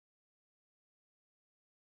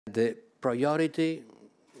The priority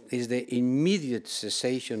is the immediate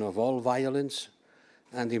cessation of all violence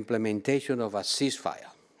and the implementation of a ceasefire,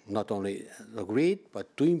 not only agreed,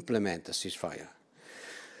 but to implement a ceasefire.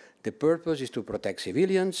 The purpose is to protect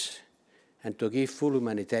civilians and to give full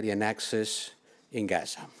humanitarian access in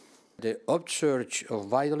Gaza. The upsurge of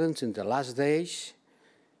violence in the last days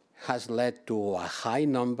has led to a high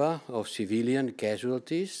number of civilian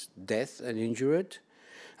casualties, death and injured,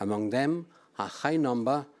 among them a high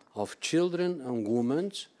number of children and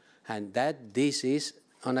women, and that this is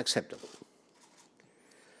unacceptable.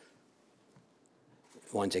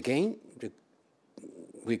 Once again,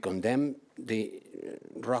 we condemn the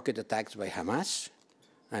rocket attacks by Hamas,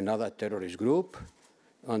 another terrorist group,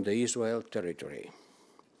 on the Israel territory.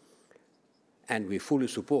 And we fully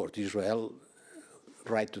support Israel's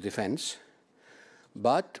right to defense,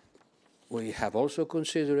 but we have also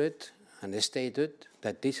considered and stated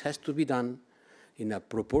that this has to be done in a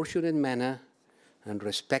proportionate manner and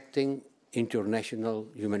respecting international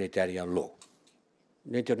humanitarian law.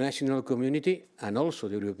 The international community and also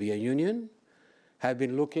the European Union have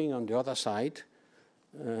been looking on the other side,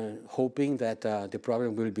 hoping that the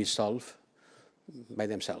problem will be solved by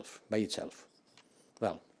itself.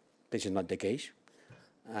 Well, this is not the case,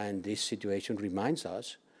 and this situation reminds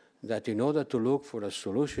us that in order to look for a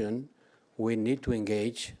solution, we need to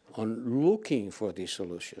engage on looking for this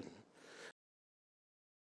solution.